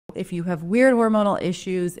If you have weird hormonal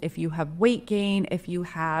issues, if you have weight gain, if you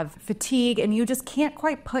have fatigue, and you just can't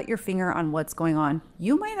quite put your finger on what's going on,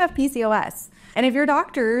 you might have PCOS. And if your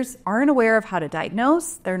doctors aren't aware of how to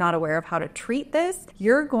diagnose, they're not aware of how to treat this,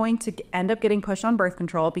 you're going to end up getting pushed on birth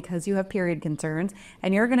control because you have period concerns,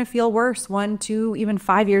 and you're going to feel worse 1, 2, even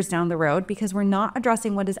 5 years down the road because we're not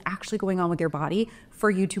addressing what is actually going on with your body for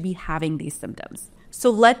you to be having these symptoms. So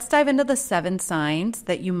let's dive into the 7 signs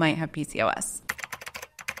that you might have PCOS.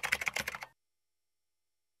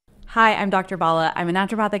 Hi, I'm Dr. Bala. I'm a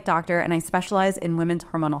naturopathic doctor and I specialize in women's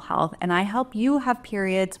hormonal health, and I help you have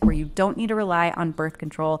periods where you don't need to rely on birth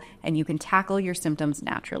control and you can tackle your symptoms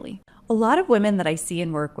naturally. A lot of women that I see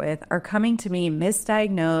and work with are coming to me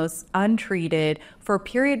misdiagnosed, untreated for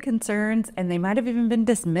period concerns, and they might have even been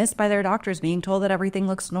dismissed by their doctors being told that everything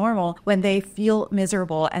looks normal when they feel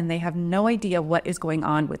miserable and they have no idea what is going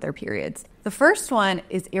on with their periods. The first one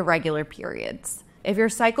is irregular periods. If your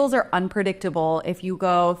cycles are unpredictable, if you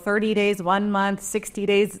go 30 days 1 month, 60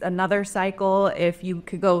 days another cycle, if you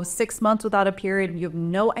could go 6 months without a period, you have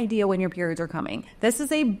no idea when your periods are coming. This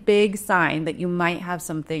is a big sign that you might have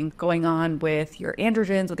something going on with your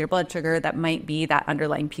androgens, with your blood sugar, that might be that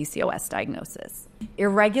underlying PCOS diagnosis.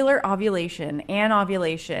 Irregular ovulation and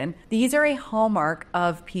ovulation, these are a hallmark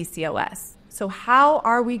of PCOS. So how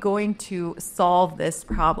are we going to solve this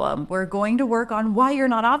problem? We're going to work on why you're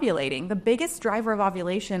not ovulating. The biggest driver of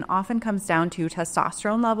ovulation often comes down to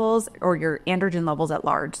testosterone levels or your androgen levels at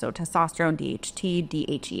large. So testosterone, DHT,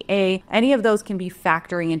 DHEA, any of those can be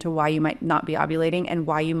factoring into why you might not be ovulating and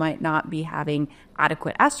why you might not be having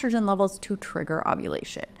adequate estrogen levels to trigger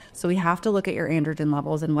ovulation. So we have to look at your androgen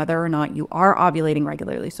levels and whether or not you are ovulating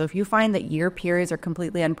regularly. So if you find that your periods are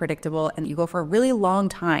completely unpredictable and you go for a really long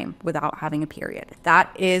time without having a period,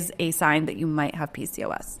 that is a sign that you might have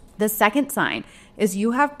PCOS. The second sign is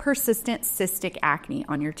you have persistent cystic acne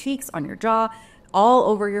on your cheeks, on your jaw, all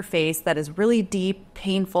over your face. That is really deep,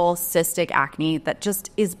 painful cystic acne that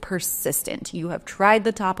just is persistent. You have tried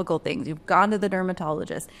the topical things. You've gone to the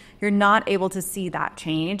dermatologist. You're not able to see that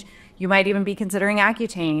change. You might even be considering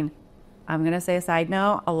Accutane. I'm going to say a side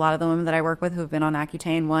note, a lot of the women that I work with who've been on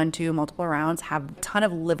Accutane 1, 2, multiple rounds have a ton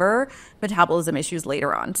of liver metabolism issues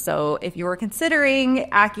later on. So if you were considering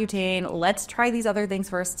Accutane, let's try these other things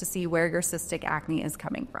first to see where your cystic acne is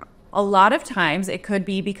coming from. A lot of times it could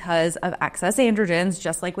be because of excess androgens,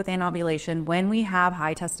 just like with anovulation. When we have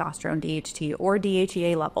high testosterone, DHT, or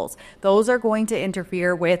DHEA levels, those are going to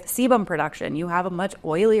interfere with sebum production. You have a much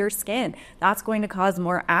oilier skin. That's going to cause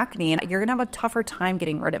more acne, and you're going to have a tougher time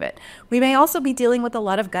getting rid of it. We may also be dealing with a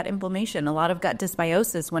lot of gut inflammation, a lot of gut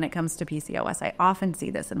dysbiosis when it comes to PCOS. I often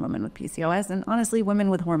see this in women with PCOS and honestly women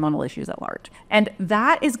with hormonal issues at large. And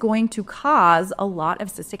that is going to cause a lot of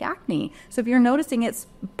cystic acne. So if you're noticing it's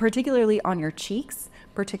particularly on your cheeks,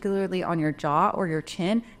 particularly on your jaw or your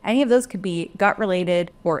chin, any of those could be gut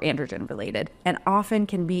related or androgen related, and often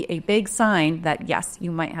can be a big sign that yes,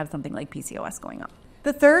 you might have something like PCOS going on.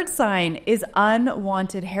 The third sign is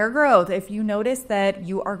unwanted hair growth. If you notice that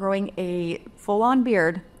you are growing a full-on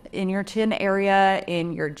beard in your chin area,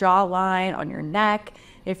 in your jawline, on your neck,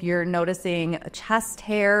 if you're noticing chest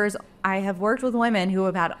hairs, I have worked with women who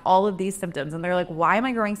have had all of these symptoms and they're like, why am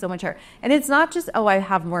I growing so much hair? And it's not just, oh, I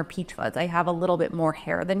have more peach fuzz. I have a little bit more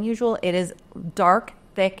hair than usual. It is dark,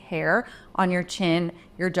 thick hair on your chin,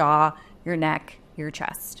 your jaw, your neck, your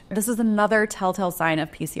chest. This is another telltale sign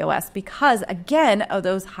of PCOS because, again, of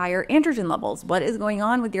those higher androgen levels. What is going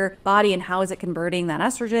on with your body and how is it converting that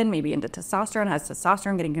estrogen maybe into testosterone? Has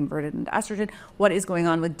testosterone getting converted into estrogen? What is going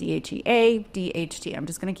on with DHEA, DHT? I'm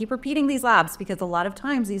just going to keep repeating these labs because a lot of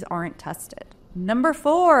times these aren't tested. Number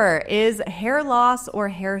 4 is hair loss or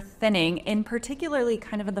hair thinning, in particularly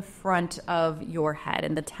kind of in the front of your head,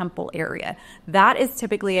 in the temple area. That is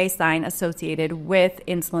typically a sign associated with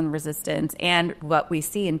insulin resistance and what we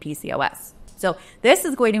see in PCOS. So this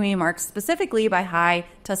is going to be marked specifically by high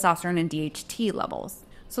testosterone and DHT levels.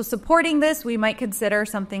 So supporting this, we might consider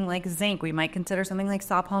something like zinc. We might consider something like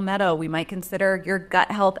saw palmetto. We might consider your gut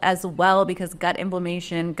health as well, because gut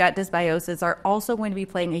inflammation, gut dysbiosis are also going to be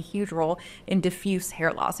playing a huge role in diffuse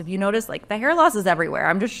hair loss. If you notice, like, the hair loss is everywhere.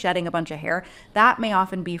 I'm just shedding a bunch of hair. That may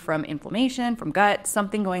often be from inflammation, from gut,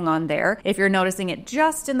 something going on there. If you're noticing it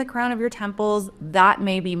just in the crown of your temples, that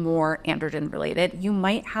may be more androgen related. You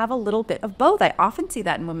might have a little bit of both. I often see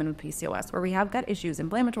that in women with PCOS, where we have gut issues,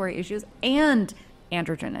 inflammatory issues, and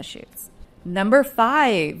androgen issues. Number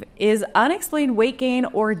 5 is unexplained weight gain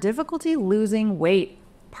or difficulty losing weight,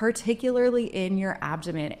 particularly in your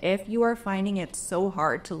abdomen. If you are finding it so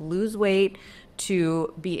hard to lose weight,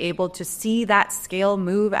 to be able to see that scale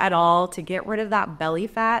move at all, to get rid of that belly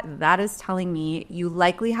fat, that is telling me you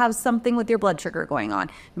likely have something with your blood sugar going on.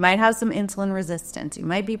 You might have some insulin resistance. You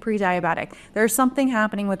might be pre-diabetic. There's something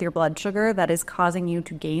happening with your blood sugar that is causing you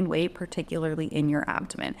to gain weight, particularly in your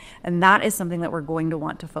abdomen. And that is something that we're going to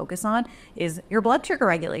want to focus on, is your blood sugar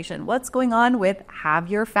regulation. What's going on with, have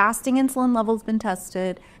your fasting insulin levels been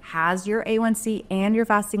tested? Has your A1C and your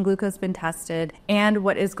fasting glucose been tested? And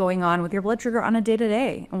what is going on with your blood sugar on a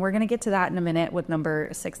day-to-day? And we're going to get to that in a minute with number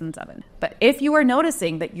 6 and 7. But if you are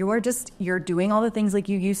noticing that you're doing all the things like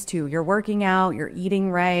you used to, you're working out, you're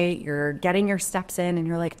eating right, you're getting your steps in, and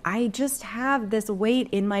you're like, I just have this weight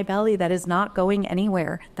in my belly that is not going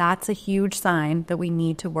anywhere, that's a huge sign that we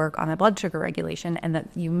need to work on a blood sugar regulation and that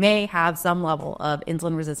you may have some level of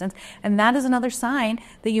insulin resistance. And that is another sign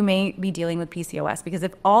that you may be dealing with PCOS, because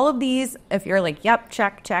if all of these, if you're like, yep,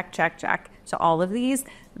 check, check, check, check to all of these,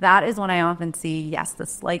 that is when I often see, yes,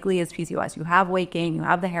 this likely is PCOS. You have weight gain, you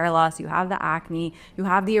have the hair loss, you have the acne, you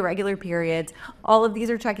have the irregular periods. All of these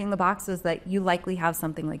are checking the boxes that you likely have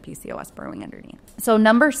something like PCOS brewing underneath. So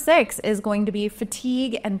number 6 is going to be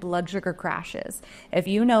fatigue and blood sugar crashes. If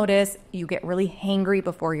you notice you get really hangry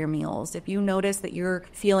before your meals, if you notice that you're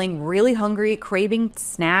feeling really hungry, craving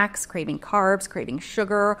snacks, craving carbs, craving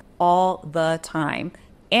sugar all the time,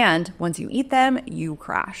 and once you eat them, you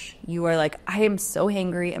crash. You are like, I am so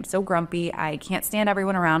hangry. I'm so grumpy. I can't stand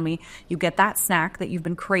everyone around me. You get that snack that you've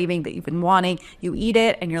been craving, that you've been wanting. You eat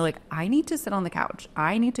it and you're like, I need to sit on the couch.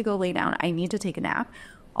 I need to go lay down. I need to take a nap.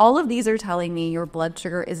 All of these are telling me your blood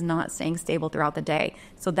sugar is not staying stable throughout the day.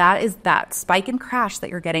 So that spike and crash that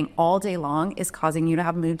you're getting all day long is causing you to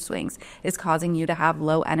have mood swings, is causing you to have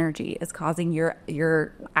low energy, is causing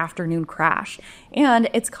your afternoon crash. And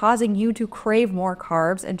it's causing you to crave more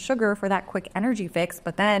carbs and sugar for that quick energy fix,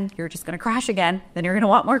 but then you're just going to crash again. Then you're going to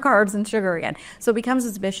want more carbs and sugar again. So it becomes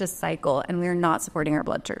this vicious cycle, and we're not supporting our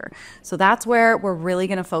blood sugar. So that's where we're really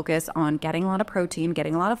going to focus on getting a lot of protein,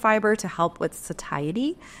 getting a lot of fiber to help with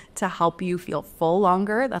satiety, to help you feel full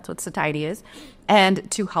longer. That's what satiety is.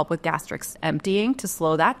 And to help with gastric emptying, to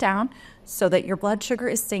slow that down so that your blood sugar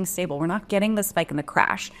is staying stable. We're not getting the spike and the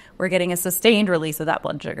crash. We're getting a sustained release of that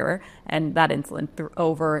blood sugar and that insulin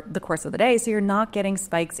over the course of the day. So you're not getting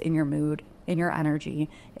spikes in your mood, in your energy,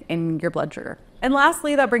 in your blood sugar. And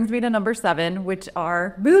lastly, that brings me to number 7, which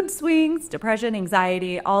are mood swings, depression,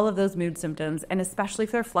 anxiety, all of those mood symptoms, and especially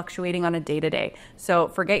if they're fluctuating on a day-to-day. So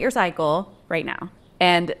forget your cycle right now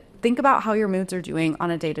and think about how your moods are doing on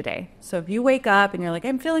a day-to-day. So if you wake up and you're like,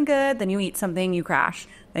 I'm feeling good, then you eat something, you crash.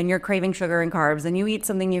 Then you're craving sugar and carbs. Then you eat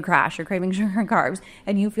something, you crash. You're craving sugar and carbs.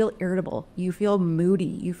 And you feel irritable. You feel moody.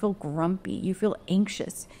 You feel grumpy. You feel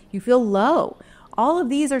anxious. You feel low. All of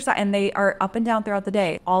these are, and they are up and down throughout the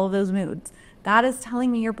day, all of those moods. That is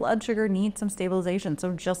telling me your blood sugar needs some stabilization.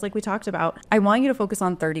 So just like we talked about, I want you to focus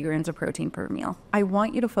on 30 grams of protein per meal. I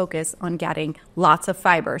want you to focus on getting lots of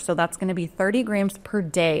fiber. So that's going to be 30 grams per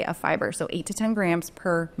day of fiber. So 8 to 10 grams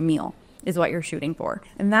per meal is what you're shooting for.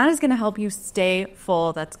 And that is going to help you stay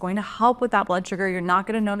full. That's going to help with that blood sugar. You're not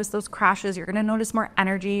going to notice those crashes. You're going to notice more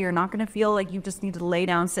energy. You're not going to feel like you just need to lay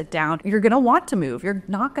down, sit down. You're going to want to move. You're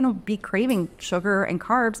not going to be craving sugar and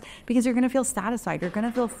carbs because you're going to feel satisfied. You're going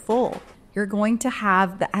to feel full. You're going to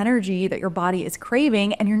have the energy that your body is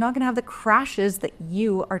craving, and you're not going to have the crashes that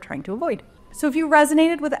you are trying to avoid. So if you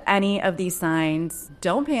resonated with any of these signs,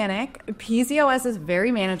 don't panic. PCOS is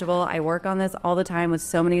very manageable. I work on this all the time with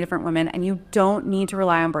so many different women, and you don't need to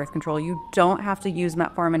rely on birth control. You don't have to use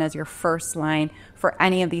metformin as your first line for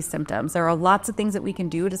any of these symptoms. There are lots of things that we can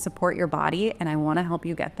do to support your body, and I want to help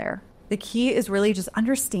you get there. The key is really just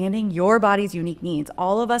understanding your body's unique needs.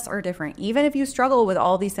 All of us are different. Even if you struggle with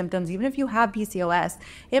all these symptoms, even if you have PCOS,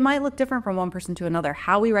 it might look different from one person to another.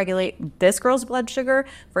 How we regulate this girl's blood sugar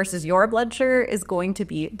versus your blood sugar is going to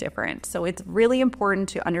be different. So it's really important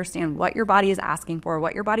to understand what your body is asking for,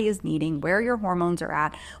 what your body is needing, where your hormones are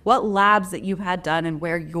at, what labs that you've had done, and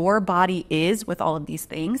where your body is with all of these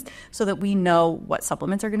things, so that we know what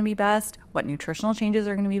supplements are going to be best, what nutritional changes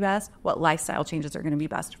are going to be best, what lifestyle changes are going to be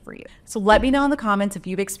best for you. So let me know in the comments if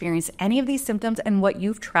you've experienced any of these symptoms and what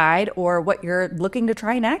you've tried or what you're looking to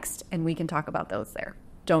try next, and we can talk about those there.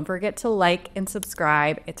 Don't forget to like and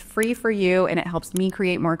subscribe. It's free for you, and it helps me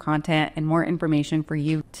create more content and more information for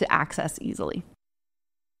you to access easily.